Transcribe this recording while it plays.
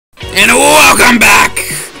And welcome back!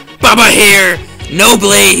 Bubba here.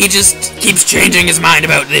 Nobly, he just keeps changing his mind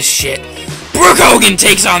about this shit. Brooke Hogan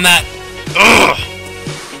takes on that... Ugh!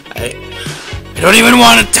 I don't even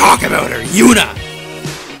want to talk about her. Yuna.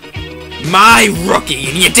 My rookie.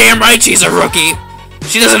 And you're damn right she's a rookie.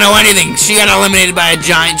 She doesn't know anything. She got eliminated by a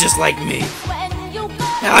giant just like me.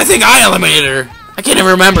 Hell, I think I eliminated her. I can't even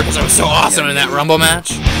remember because I was so awesome in that Rumble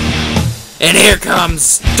match. And here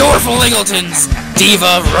comes Dorf Liggleton's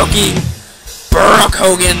Diva rookie, Brooke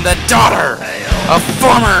Hogan, the daughter of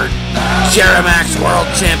former Jeri-MAX world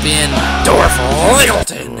champion Dorf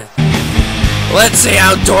Liggleton. Let's see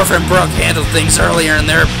how Dorf and Brooke handled things earlier in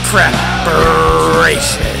their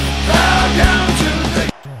preparation.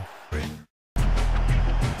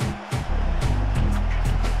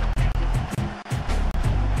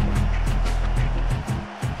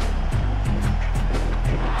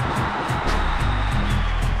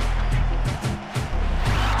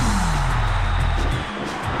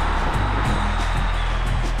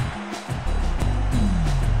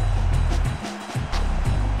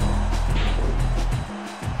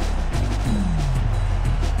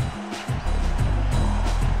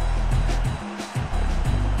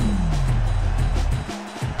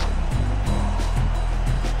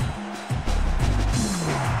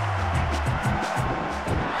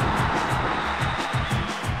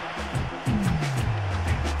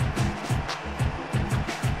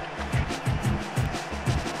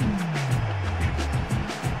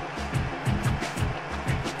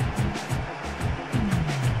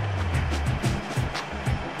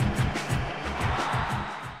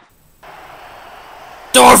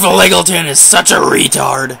 Dorf Liggleton is such a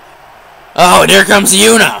retard. Oh, and here comes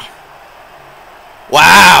Yuna.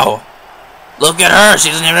 Wow. Look at her. She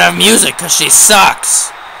doesn't even have music because she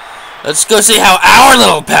sucks. Let's go see how our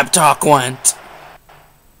little pep talk went.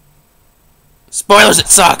 Spoilers, it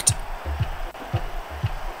sucked.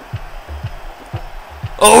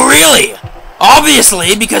 Oh, really?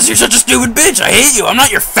 Obviously, because you're such a stupid bitch. I hate you. I'm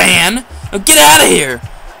not your fan. Now get out of here.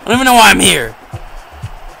 I don't even know why I'm here.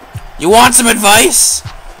 You want some advice?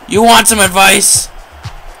 You want some advice?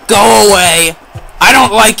 Go away. I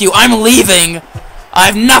don't like you. I'm leaving. I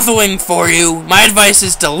have nothing for you. My advice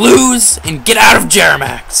is to lose and get out of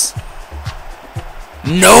Jeri-MAX.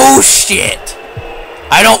 No shit.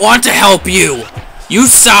 I don't want to help you. You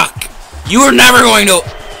suck. You are never going to...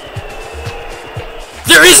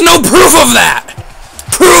 There is no proof of that.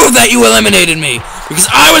 Prove that you eliminated me. Because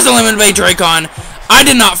I was eliminated by Dracon. I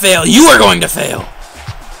did not fail. You are going to fail.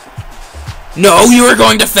 No, you are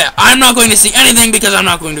going to fail. I'm not going to see anything because I'm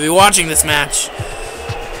not going to be watching this match.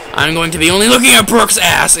 I'm going to be only looking at Brooke's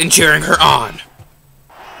ass and cheering her on.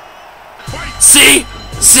 See?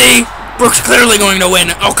 See? Brooke's clearly going to win.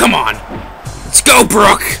 Oh, come on. Let's go,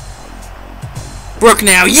 Brooke. Brooke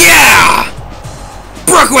now. Yeah!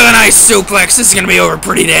 Brooke with a nice suplex. This is going to be over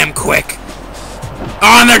pretty damn quick.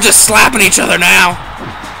 Oh, and they're just slapping each other now.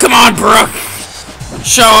 Come on, Brooke.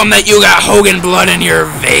 Show them that you got Hogan blood in your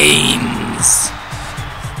veins.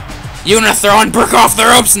 Yuna throwing Brooke off the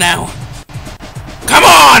ropes now. Come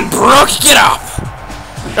on, Brooke, get up.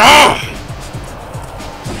 Oh.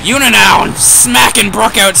 Yuna now smacking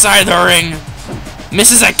Brooke outside the ring.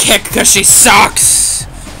 Misses a kick because she sucks.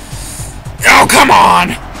 Oh, come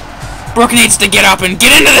on. Brooke needs to get up and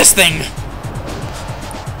get into this thing.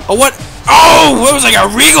 Oh, what? Oh, it was like a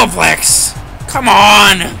regalplex. Come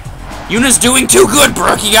on. Yuna's doing too good,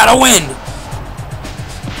 Brooke. You gotta win.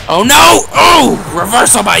 Oh, no! Oh!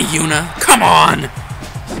 Reversal by Yuna. Come on.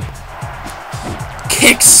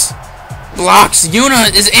 Kicks. Blocks.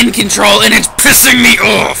 Yuna is in control, and it's pissing me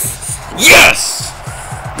off. Yes!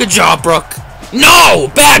 Good job, Brooke.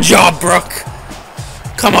 No! Bad job, Brooke.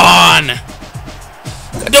 Come on.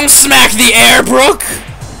 Don't smack the air, Brooke.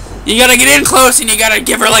 You gotta get in close, and you gotta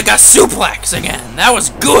give her like a suplex again. That was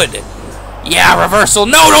good. Yeah, reversal.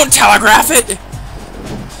 No, don't telegraph it.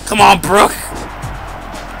 Come on, Brooke.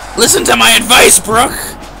 Listen to my advice, Brooke.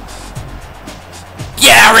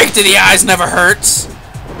 Yeah, rake to the eyes never hurts.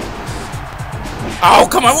 Oh,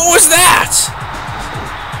 come on. What was that?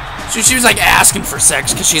 She was like asking for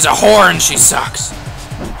sex because she's a whore and she sucks.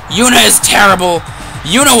 Yuna is terrible.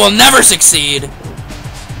 Yuna will never succeed.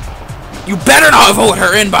 You better not vote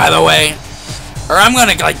her in, by the way, or I'm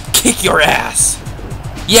gonna, like, kick your ass.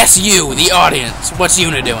 Yes, you, the audience. What's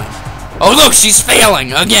Yuna doing? Oh, look, she's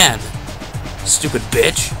failing again. Stupid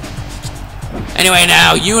bitch. Anyway,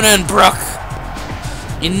 now, Yuna and Brooke.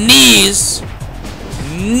 In knees.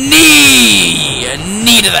 A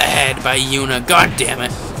knee to the head by Yuna. God damn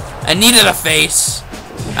it. A knee to the face.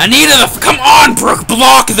 A knee to the... Come on, Brooke.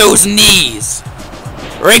 Block those knees.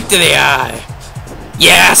 Right to the eye.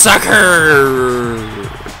 Yeah, sucker!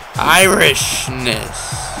 Irishness.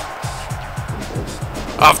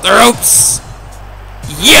 Off the ropes.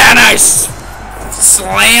 Yeah, nice!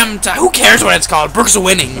 Slam time. Who cares what it's called? Brooke's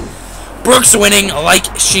winning. Brooke's winning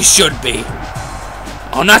like she should be.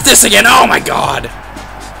 Oh, not this again. Oh my god.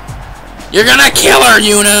 You're gonna kill her,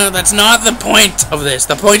 Yuna. That's not the point of this.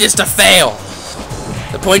 The point is to fail.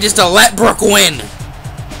 The point is to let Brooke win.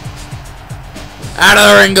 Out of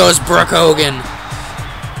the ring goes Brooke Hogan.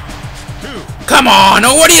 Come on.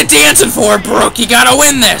 Oh, what are you dancing for, Brooke? You gotta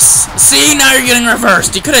win this. See, now you're getting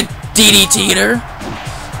reversed. You could have DDT'd her.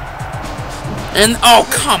 And, oh,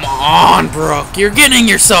 come on, Brooke. You're getting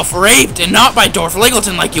yourself raped, and not by Dorf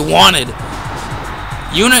Liggleton like you wanted.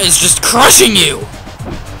 Yuna is just crushing you.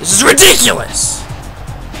 This is ridiculous.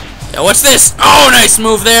 Yeah, what's this? Oh, nice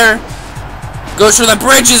move there. Goes for the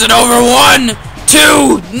bridge. Is it over? 1,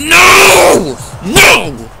 2. No!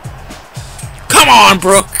 No! Come on,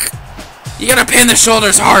 Brooke. You gotta pin the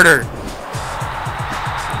shoulders harder.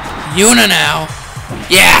 Yuna now.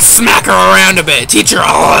 Yeah, smack her around a bit. Teach her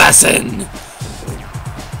a lesson.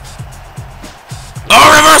 Oh,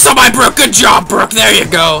 reversal by Brooke. Good job, Brooke. There you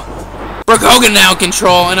go. Brooke Hogan now in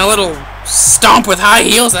control, and a little stomp with high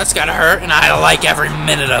heels. That's gotta hurt, and I like every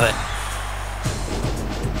minute of it.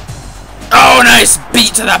 Oh, nice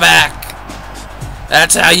beat to the back.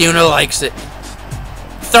 That's how Yuna likes it.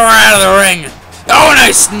 Throw her out of the ring. Oh,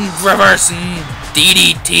 nice reverse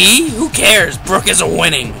DDT. Who cares? Brooke is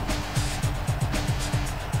winning.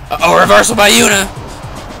 Uh-oh, reversal by Yuna.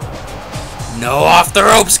 No, off the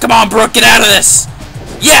ropes. Come on, Brooke, get out of this.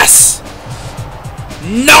 Yes!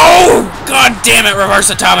 No! God damn it, reverse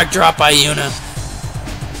atomic drop by Yuna.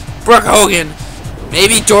 Brooke Hogan.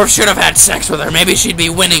 Maybe Dorf should have had sex with her. Maybe she'd be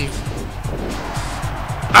winning.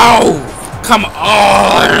 Oh! Come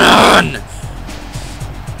on!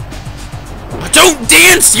 Don't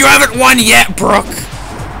dance! You haven't won yet, Brooke.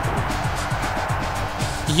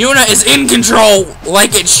 Yuna is in control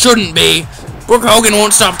like it shouldn't be. Brooke Hogan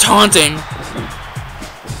won't stop taunting.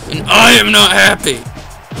 And I am not happy.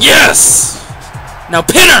 Yes! Now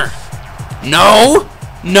pin her! No!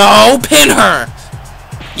 No! Pin her!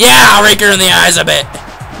 Yeah, I'll rake her in the eyes a bit.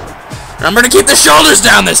 Remember to keep the shoulders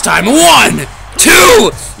down this time. 1,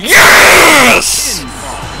 2! Yes!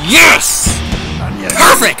 Yes!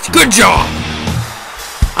 Perfect! Good job!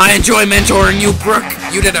 I enjoy mentoring you, Brooke.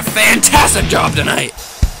 You did a fantastic job tonight.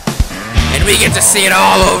 And we get to see it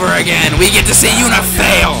all over again. We get to see Yuna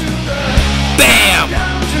fail. Bam!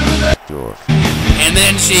 And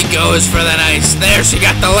then she goes for the nice. There, she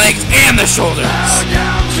got the legs and the shoulders.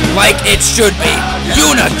 Like it should be.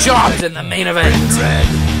 Yuna jobbed in the main event.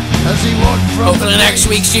 Hopefully next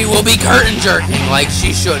week she will be curtain jerking like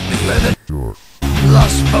she should be.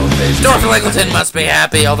 Dorf Liggleton must be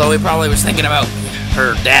happy, although he probably was thinking about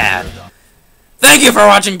her dad. Thank you for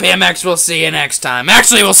watching PMX. We'll see you next time.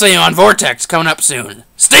 Actually, we'll see you on VORTEX coming up soon.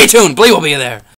 Stay tuned. Blee will be there.